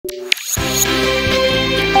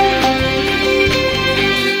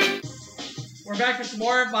some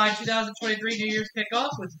more of my 2023 New Year's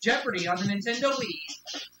Kickoff with Jeopardy on the Nintendo Wii.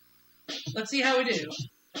 Let's see how we do.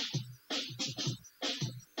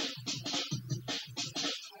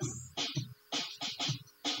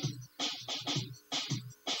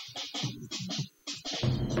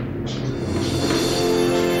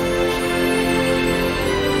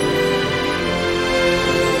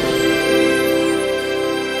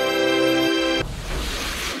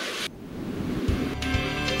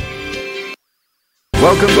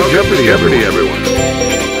 Welcome to Jeopardy, everyone.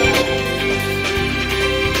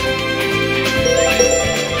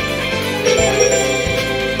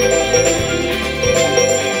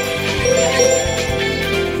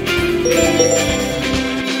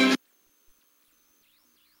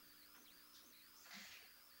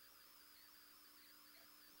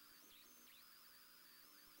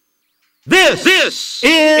 This is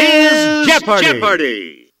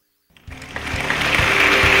Jeopardy!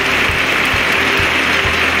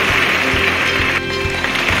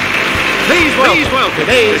 Please welcome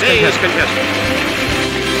today's contestant.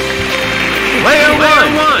 Player 1.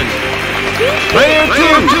 Player 2.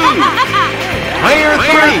 Player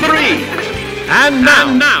 3. And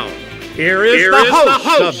now, here is the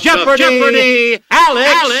host of Jeopardy,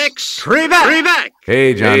 Alex Trebek.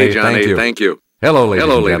 Hey, Johnny, thank you. Hello,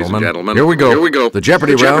 ladies and gentlemen. Here we go. The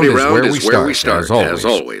Jeopardy round is where we start, as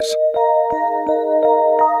always.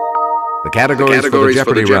 The categories for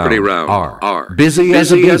the Jeopardy round are Busy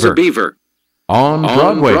as a Beaver, On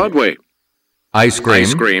Broadway, Ice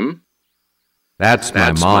Cream, That's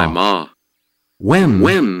My Ma,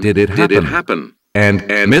 When Did It Happen, and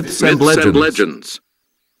Myths and Legends.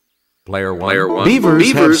 Player 1.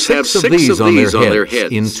 Beavers have 6 of these on their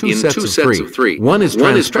heads in two sets of 3. One is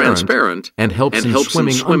transparent and helps in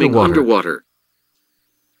swimming underwater.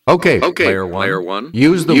 Okay, Player 1.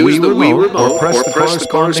 Use the Wii remote or press the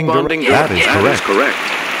corresponding That is correct.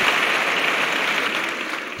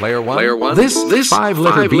 Player 1. This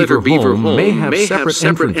 5-letter beaver home may have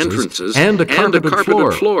separate entrances and a carpeted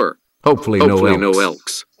floor. Hopefully no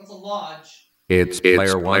elks. That's a lodge. It's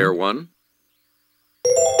Player 1.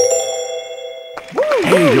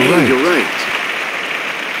 Hey, you're right.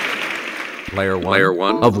 Player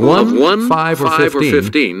 1. Of 1, 5, or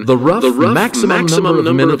 15, the rough maximum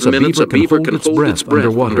number of minutes a beaver can hold its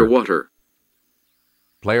breath underwater.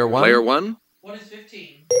 Player 1. What is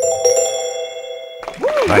 15?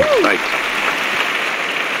 Right.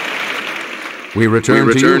 We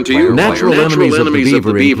return to you. Natural enemies of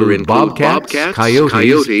the beaver include bobcats,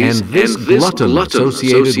 coyotes, and this glutton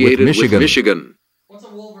associated with Michigan. What's a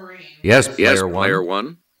wolverine? Yes, Player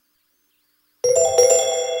 1.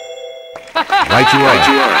 Right you are.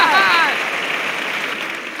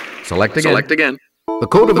 Select again. The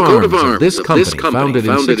coat of arms of this company, founded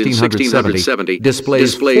in 1670,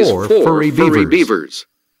 displays 4 furry beavers.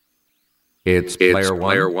 It's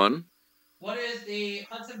Player 1. What is the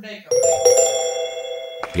Hudson Bay Company?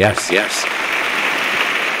 Yes.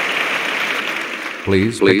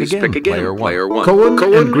 Please pick again. Player 1.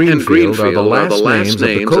 Cohen and Greenfield are the last names of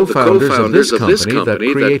the co-founders of this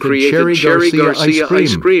company that created Cherry Garcia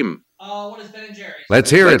ice cream. What is Ben & Jerry's? Let's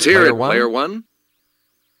hear it, Player 1.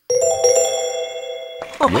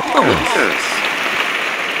 Yes.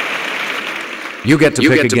 You get to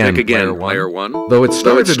pick again, Player 1. Though it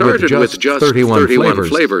started with just 31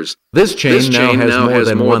 flavors, this chain now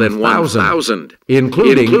has more than 1,000,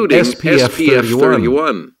 including SPF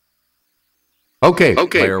 31. Okay,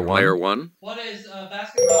 Player 1. What is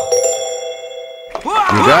basketball?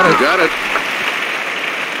 You got it.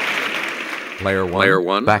 Player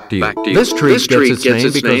 1. Back to you. This treat gets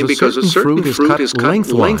its name because a certain fruit is cut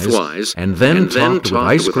lengthwise and then topped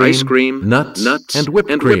with ice cream, nuts, and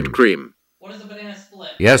whipped cream. What is a banana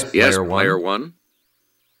split? Yes, Player 1.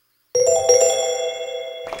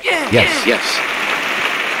 Yes.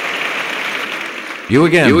 You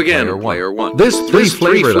again, Player 1. This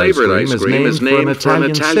three-flavored ice cream is named for an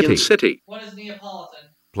Italian city. What is Neapolitan?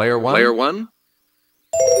 Player 1.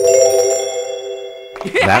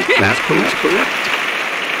 That's correct.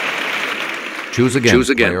 Choose again,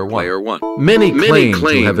 Player 1. Many claim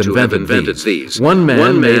to have invented these. One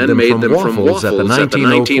man made them from waffles at the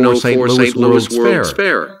 1904 St. Louis World's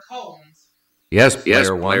Fair. Cones. Yes,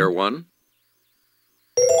 Player 1.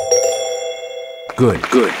 Good.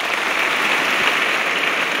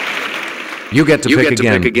 You get to pick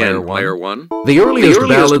again, Player 1. The earliest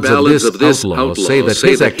ballads of this outlaw say that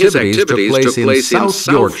his activities took place in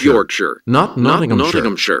South Yorkshire, not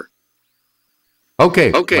Nottinghamshire.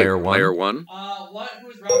 Okay, Player 1. Who is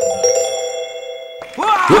Robin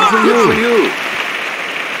Hood? Good for you.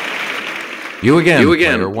 You again,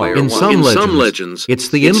 player one. In some legends, it's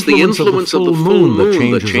the influence of the full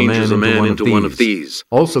moon that changes a man into one of these,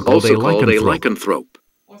 also called a lycanthrope.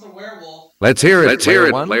 What's a werewolf? Let's hear it,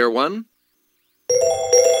 player one.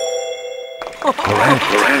 Correct.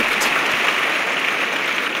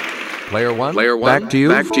 Player one, back to you.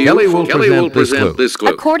 Kelly will present this clue.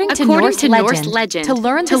 According to Norse legend, to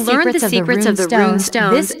learn the secrets of the rune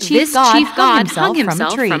stones, this chief god hung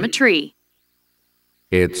himself from a tree.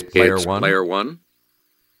 It's player one.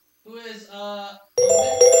 Who is,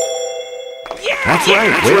 That's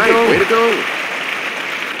right. Way to go.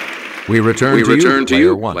 We return to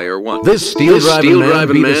you, player one. This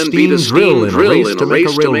steel-driving man beat a steam drill in a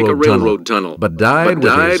race to make a railroad tunnel, but died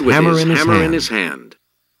with his hammer in his hand.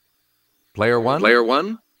 Player one.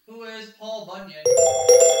 who is Paul Bunyan?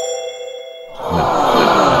 No,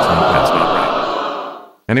 that's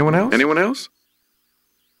not right. Anyone else?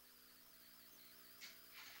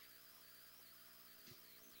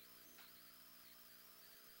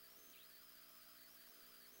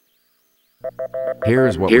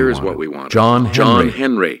 Here's what we want. John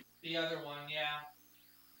Henry. The other one, yeah.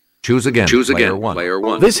 Choose again, player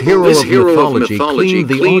one. This hero of mythology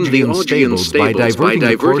cleaned the Augean stables by diverting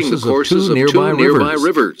the courses of two nearby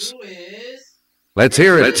rivers. Who is... Let's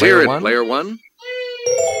hear it, player one.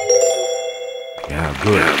 Yeah,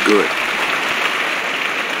 good.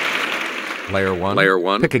 Player one.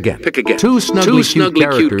 Pick again. Two snugly cute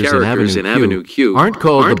characters in Avenue Q aren't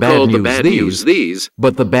called the bad news these,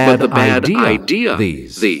 but the bad idea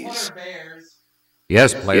these. What are bears?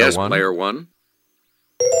 Yes, player one.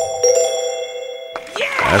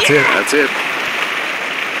 That's it.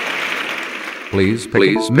 Please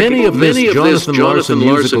pick. Many of this Jonathan Larson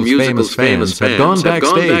musical's famous fans have gone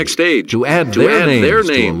backstage to add their names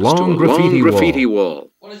to a long graffiti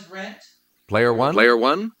wall. What is Rent? Player one.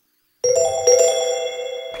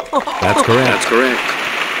 That's correct.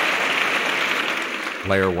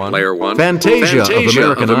 Player one. Fantasia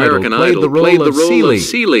of American Idol played the role of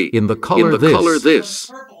Seeley in The Color This.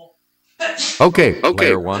 Purple. Okay,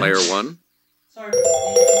 player one. Sorry for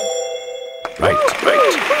the Right.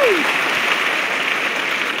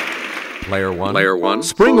 Player one.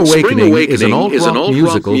 Spring Awakening is an alt-rock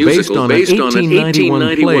musical based on an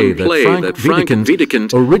 1891 play that Frank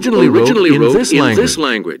Wedekind originally wrote in this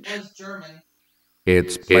language. What is German?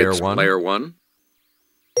 It's player one.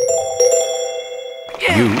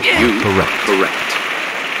 You correct.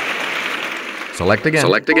 Select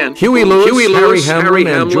again. Huey Lewis, Harry Hamlin,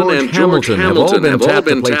 and George Hamilton have all been tapped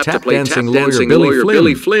to play tap dancing lawyer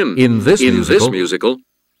Billy Flynn in this musical.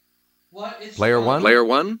 What is Player Sean?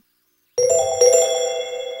 one.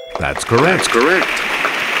 That's correct.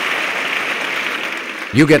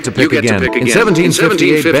 You get to pick again. In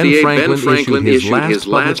 1758, Ben Franklin issued his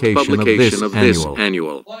last publication of this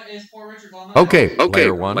annual. What is Poor Richard Long? Okay,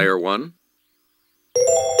 player one.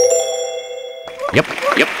 Yep.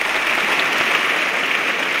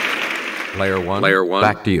 Player one.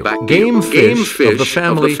 Back to you. Game fish of the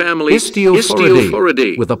family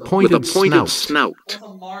Istiophoridae with a pointed snout. What's a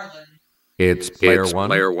marlin? It's player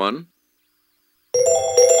one.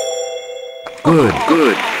 Good.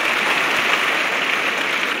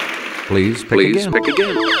 Please pick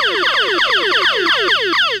again.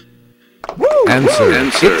 Answer.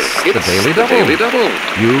 It's the Daily Double.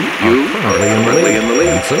 You are currently in the lead.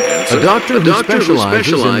 Answer. A doctor who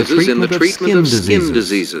specializes in the treatment of skin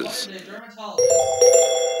diseases. What is a dermatologist?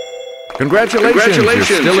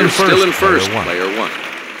 Congratulations, you're still in first, player one.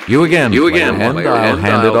 You again, and I'll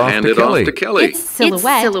hand it off to Kelly. Its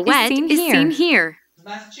silhouette is seen here. It's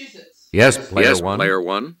Massachusetts. Yes, player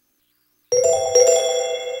one.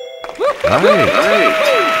 Right.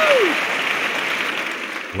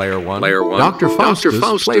 Player one. Dr. Faustus,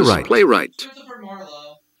 playwright. Christopher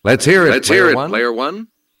Marlowe. Let's hear it, player one.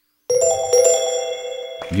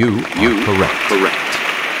 You correct.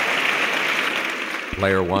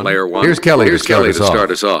 Player one. Here's Kelly to start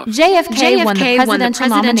us off. JFK won the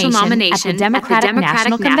presidential nomination at the Democratic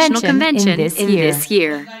National Convention in this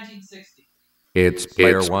year. 1960. It's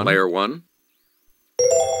player one.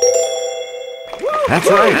 That's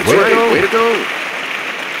right. Way to go.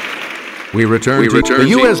 We return to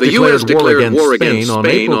the U.S. declared war against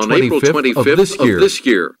Spain on April 25th of this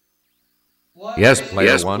year. What Yes, is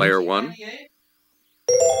player one. 1998?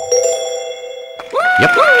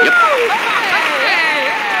 Yep.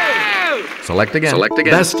 Select again.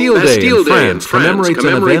 Bastille Day in France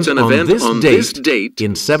commemorates an event on this date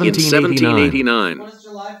in 1789. What is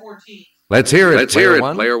July 14th? Let's hear it,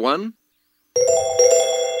 player one.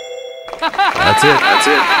 That's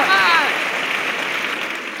it.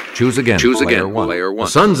 Choose again. Player 1.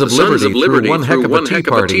 The Sons of Liberty threw one heck of a tea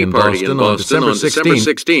party in Boston on December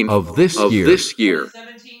 16th of this year.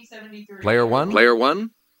 Player 1. Player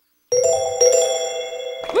 1.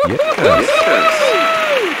 Yes.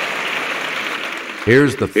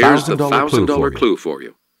 Here's the $1,000 clue for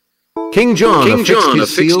you. King John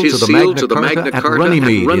affixed his seal to the Magna Carta at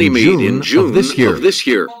Runnymede in June of this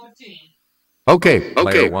year. Okay,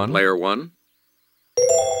 Player 1. Player 1.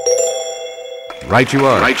 Right you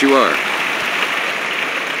are. Player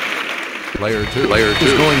 2. Is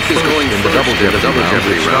going first in the double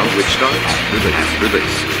jeopardy round, which starts after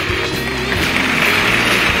this.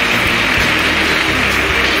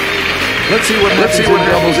 Let's see what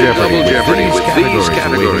happens in double jeopardy with these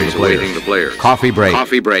categories awaiting the players. Coffee break.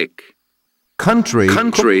 Country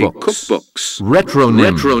cookbooks.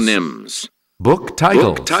 Retronyms. Book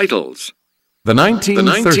titles. The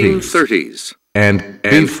 1930s. And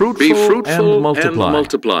be fruitful and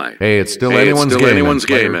multiply. Hey, it's still anyone's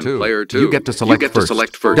game, and Player 2, you get to select first.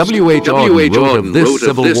 W.H. Auden wrote of this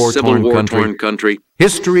Civil War-torn country,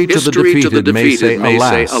 history to the defeated may say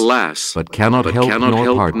alas, but cannot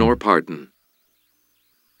help nor pardon.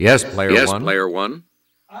 Yes, Player 1. Player 1.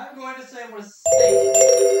 I'm going to say it was Spain.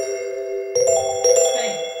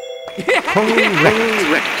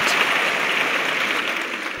 Correct.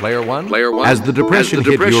 Player 1. As the Depression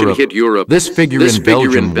hit Europe, this figure in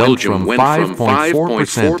Belgium went from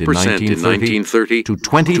 5.4% in 1930 to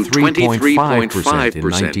 23.5% in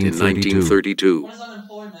 1932. What is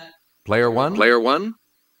unemployment? Player 1.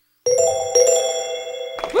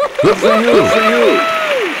 Good for you.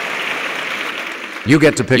 You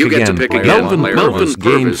get to pick again. Melvin Purvis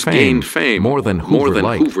gained fame more than Hoover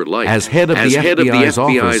liked as head of the FBI's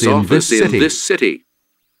office in this city.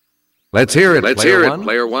 Let's hear it, Player 1.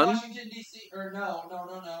 Player 1. Washington, D.C. Or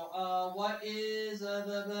no. What is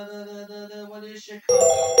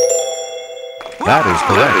Chicago? That is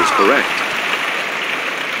correct. Correct.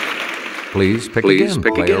 Please pick again,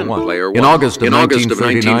 Player 1. In August of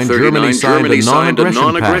 1939, Germany signed a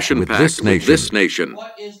non-aggression pact with this nation.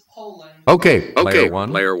 What is Poland? Okay, Player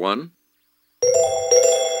 1. Player 1.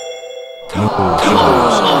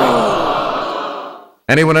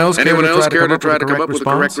 Anyone else care to try to come up with a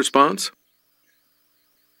correct response?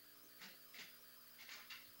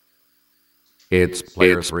 It's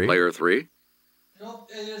Player 3. Player 3. No,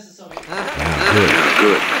 it is the Soviet.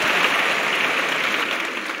 Good.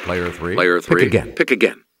 Player 3. Pick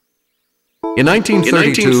again. In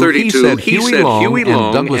 1932, he said Huey Long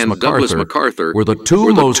and Douglas MacArthur were the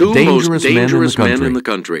two most dangerous men in the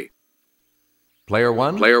country. Player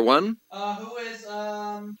 1. Who is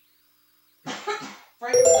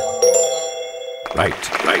Franklin Delano Roosevelt? Right.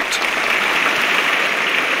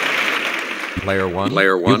 Player 1.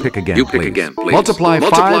 You pick again, please. Multiply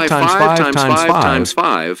 5 times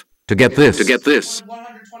 5 to get this.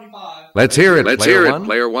 125. Let's hear it,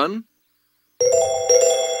 Player 1.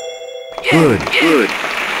 Good.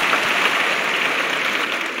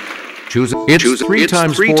 Choose it. It's 3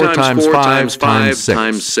 times 4 times 5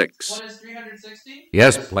 times 6. What is 360?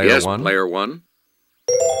 Yes, Player 1.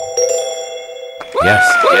 Yes.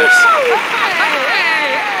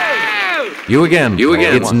 You again.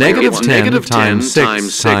 It's negative 10 times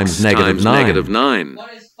 6 times negative 9.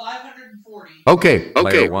 What is 540? Okay,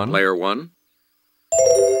 Player 1.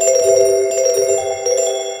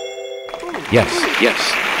 Yes.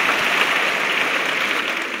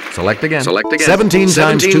 Select again. 17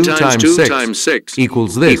 times 2 times 6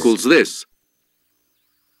 equals this.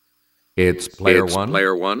 It's Player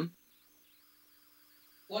 1.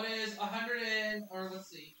 What is 100 and, or let's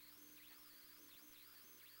see.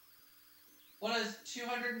 What is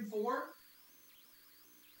 204?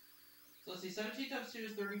 So let's see, 17 times 2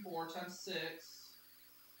 is 34 times 6.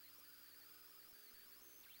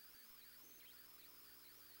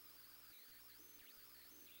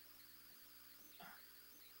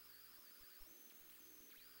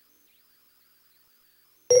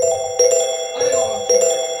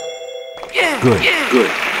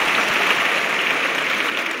 Good.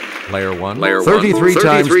 Player 1. 33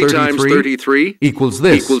 times 33 equals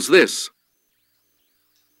this.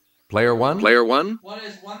 Player 1. What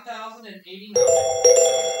is 1,089?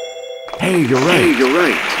 Hey, you're right.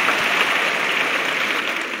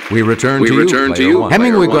 We return to you.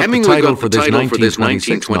 Hemingway got the title for this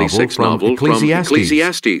 1926 novel from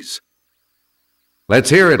Ecclesiastes. Let's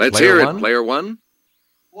hear it, Player 1.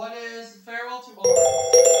 What is Farewell to Aubrey?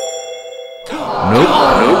 Nope.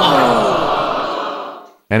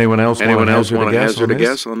 Anyone else want to hazard a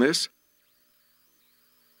guess on this?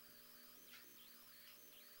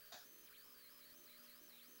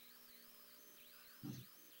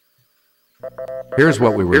 Here's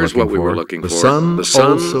what we were looking for. The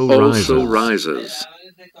sun also rises.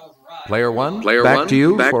 Player one, back to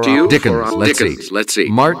you for Dickens. Let's see.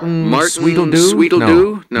 Martin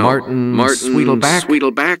Sweetledoo? No. Martin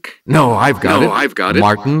Sweetleback? No, I've got it.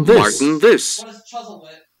 Martin this. What is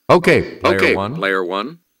Chuzzlewit? Okay, player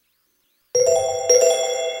one.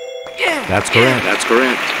 Yeah. That's correct.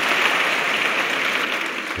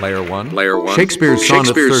 Player one. Shakespeare's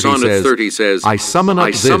Sonnet 30 says, I summon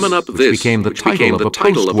up this, which became the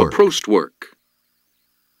title of a Proust work.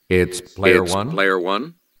 It's player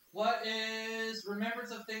one. What is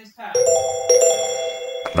Remembrance of Things Past?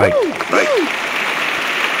 Right.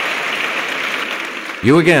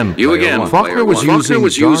 You again. Faulkner was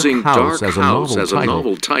using Dark House as a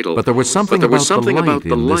novel title, but there was something about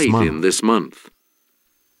the light in this month.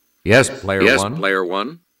 Yes, player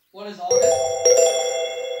one. What is August?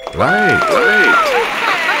 Right.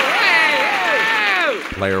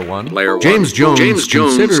 Player one. James Jones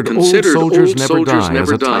considered Old Soldiers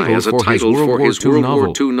Never Die as a title for his World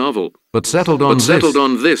War II novel, but settled on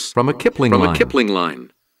this from a Kipling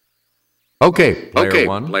line. Okay,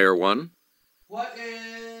 player one. What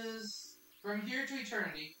is From Here to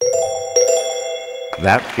Eternity?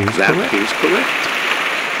 That is correct.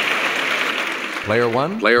 Player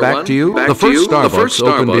one, back to you. The first Starbucks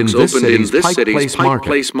opened in this city's Pike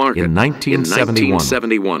Place Market in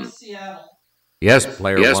 1971. Seattle. Yes,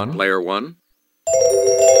 player one.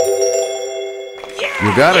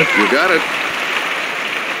 You got it.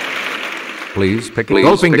 Please pick it.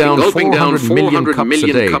 Gulping down 400 million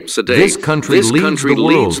cups a day. This country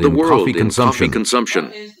leads the world in coffee consumption.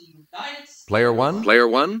 What is the United States? Player one.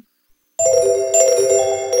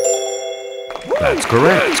 That's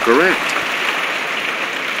correct.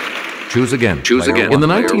 Choose again. In the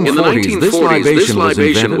 1940s, this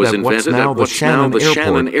libation was invented at what's now the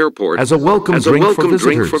Shannon Airport as a welcome drink for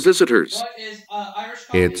visitors. What is Irish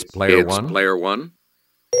coffee? It's player one.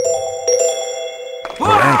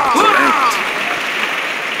 Correct.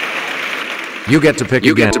 You get to pick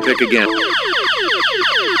again.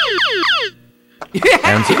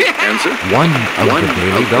 Answer. One of the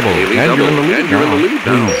Daily Double. And you're in the lead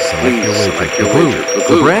now. Please select your wager.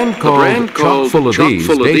 The brand called Chock full of these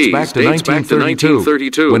dates back to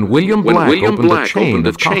 1932, when William Black opened a chain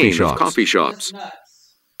of coffee shops.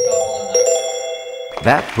 Nuts. Chocolate nuts.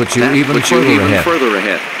 That puts you even further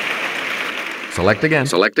ahead. Select again.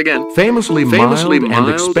 Famously mild and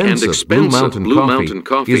expensive Blue Mountain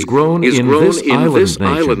coffee is grown in this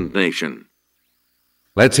island nation.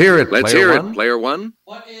 Let's hear it, player one.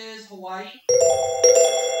 What is Hawaii?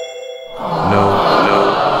 No.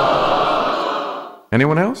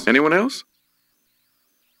 Anyone else?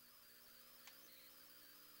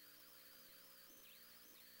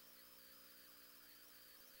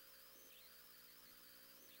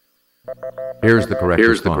 Here's the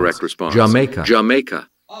correct response. Jamaica.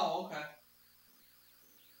 Oh, okay.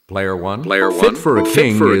 Player one. Fit for a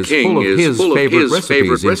King is full of his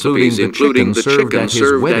favorite recipes, including the chicken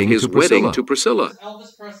served at his wedding to Priscilla. What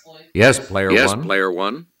is Elvis Presley? Yes, player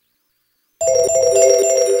one.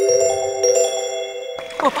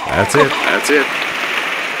 That's it.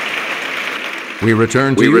 We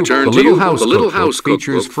return to you. The Little House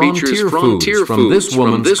Cookbook features frontier foods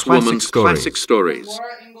from this woman's classic stories.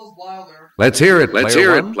 Laura Ingalls Wilder. Let's hear it,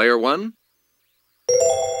 player one.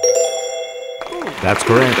 That's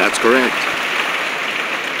correct.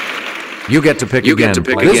 You get to pick again.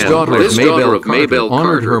 This daughter of Maybelle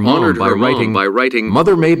honored her mom by writing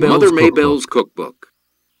Mother Maybelle's Cookbook.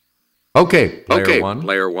 Okay,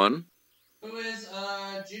 player one. Who is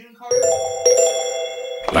June Carter?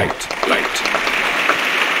 Light.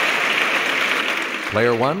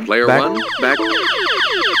 Player one. Back.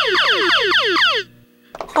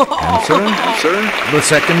 Answer. The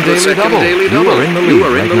second Daily Double. You are in the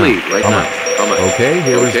lead right now. Okay,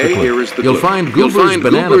 here is the clue. You'll find Goober's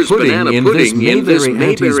banana pudding in this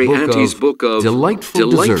Mayberry Auntie's book of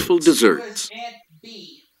delightful desserts. Who is Aunt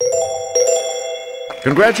B?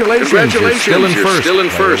 Congratulations, you're still in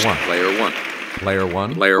first. Player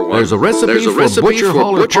one. There's a recipe for Butcher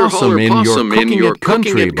Holler Possum in your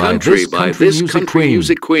Cooking It Country by this country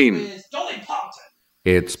music queen. Who is Dolly Parton?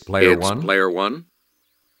 It's player one.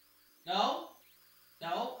 No?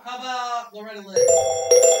 How about Loretta Lynn?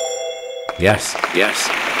 Yes.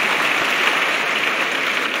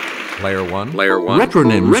 Player one.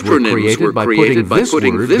 Retronyms were created by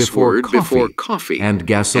putting this word before coffee and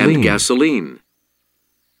gasoline.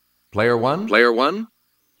 Player one.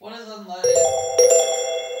 What is unleaded?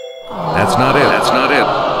 That's not it.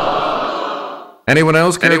 Anyone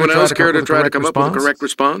else care to try to come up with a correct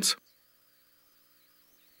response?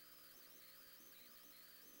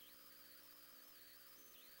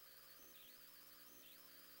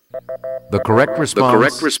 The correct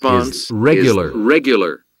response is regular.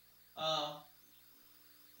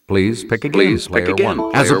 Please pick again, player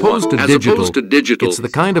one. As opposed to digital, it's the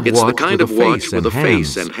kind of watch with a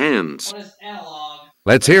face and hands. What is analog?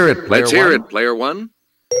 Let's hear it, player one.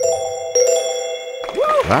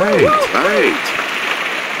 Right.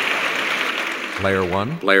 Player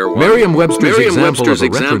one. Merriam-Webster's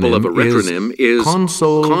example of a retronym is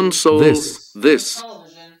console this.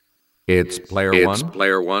 Television. It's player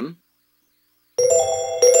one.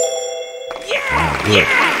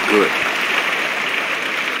 Yeah! Good.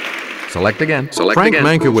 Select again. Frank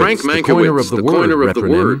Mankiewicz, the coiner of the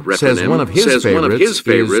word retronym, says one of his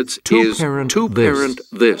favorites is two-parent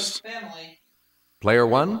this. Family. Player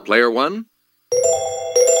one?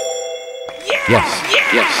 Yes.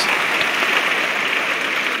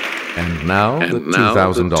 And now the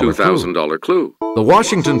 $2,000 clue. The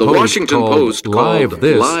Washington Post called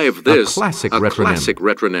Live This a classic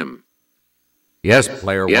retronym. Yes,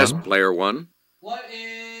 player one. What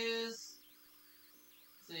is,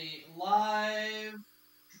 let's see, live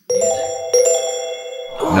music?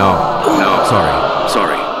 No.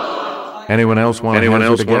 Sorry. Anyone else want to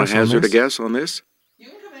hazard a guess on this? You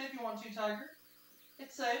can come in if you want to, Tiger.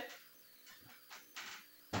 It's safe.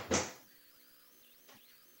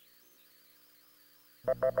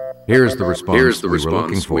 Here's the response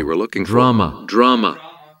we were looking for. Drama.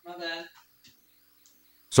 My bad.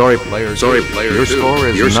 Sorry, players. Your score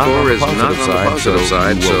is not on the positive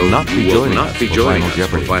side, so you will not be joining us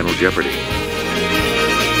for Final Jeopardy.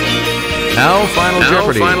 Now, Final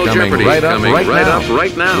Jeopardy coming right up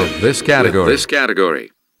right now with this category.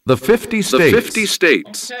 The 50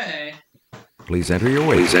 states. Okay. Please enter your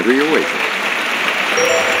weight. No,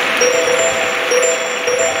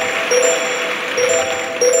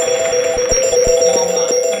 I'm not.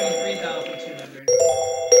 73,200.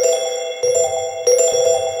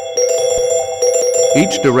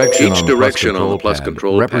 Each direction on the plus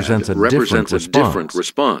control pad represents a different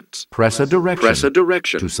response. Press a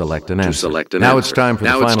direction to select an answer. Now it's time for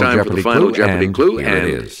the Final Jeopardy clue,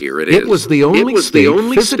 and here it is. It was the only state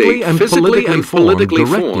physically and politically formed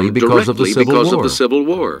directly because of the Civil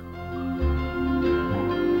War.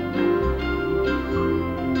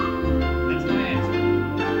 That's my answer.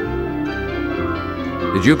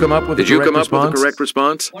 Did you come up with the correct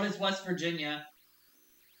response? What is West Virginia?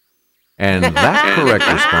 And that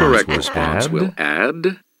correct response will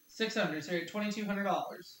add $600, so you're at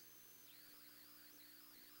 $2,200.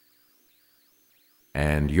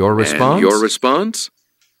 And your response?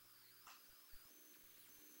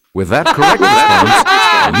 With that correct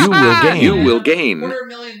response, you will gain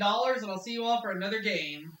 $250,000, and I'll see you all for another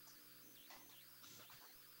game.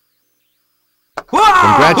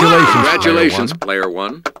 Congratulations, player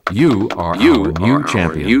one. You are our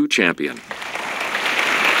new champion.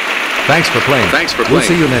 Thanks for playing. We'll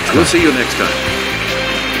see you next time.